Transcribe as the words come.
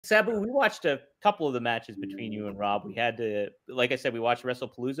Sabu, we watched a couple of the matches between you and Rob. We had to, like I said, we watched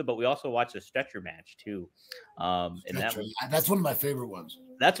WrestlePalooza, but we also watched a stretcher match too. And that Stretcher. was That's one of my favorite ones.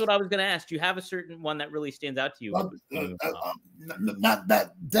 that's what I was going to ask. Do you have a certain one that really stands out to you? Well, not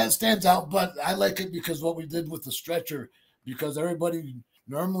that stands out, but I like it because what we did with the stretcher, because everybody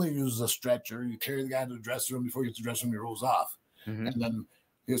normally uses a stretcher. You carry the guy to the dressing room before you get to the dressing room, he rolls off. And then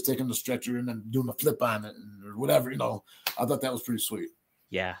he was taking the stretcher and then doing a flip on it or whatever, I thought that was pretty sweet.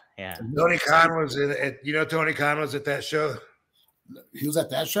 Yeah, yeah. Tony Khan was Tony Khan was at that show. He was at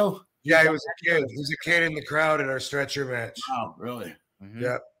that show? Yeah, he was a kid. He was a kid in the crowd at our stretcher match. Wow, really?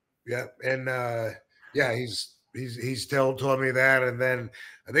 Yep. And he's told me that, and then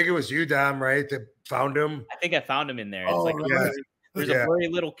I think it was you, Dom, right, that found him. I think I found him in there. It's there's a very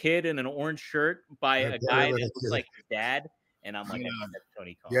little kid in an orange shirt by a guy that looks like his dad, and I'm like, that's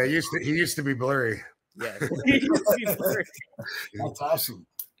Tony Khan. Yeah, he used to be blurry. Yeah, that's awesome.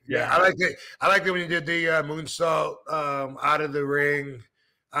 Yeah, I like it. I like it when you did the moonsault out of the ring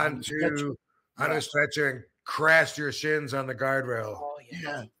on a stretcher and crashed your shins on the guardrail. Oh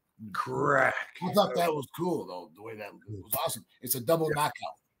yeah. Crack. I thought that was cool though. The way that was awesome. It's a double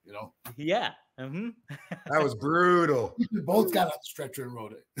knockout. Yeah. That was brutal. We both got on the stretcher and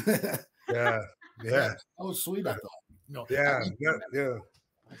rode it. Yeah. That was sweet. I thought. Yeah.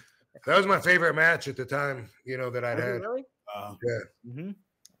 That was my favorite match at the time. That I'd had. Really?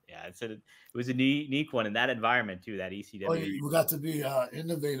 Yeah, it was a neat one in that environment too. That ECW. Oh, you got to be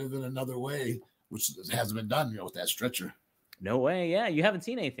innovative in another way, which hasn't been done. With that stretcher. No way. Yeah, you haven't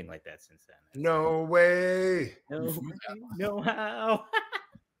seen anything like that since then. No way. No how.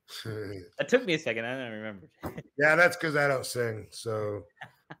 It took me a second. I don't remember. Yeah, that's because I don't sing, so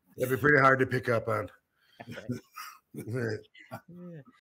it'd be pretty hard to pick up on. Yeah.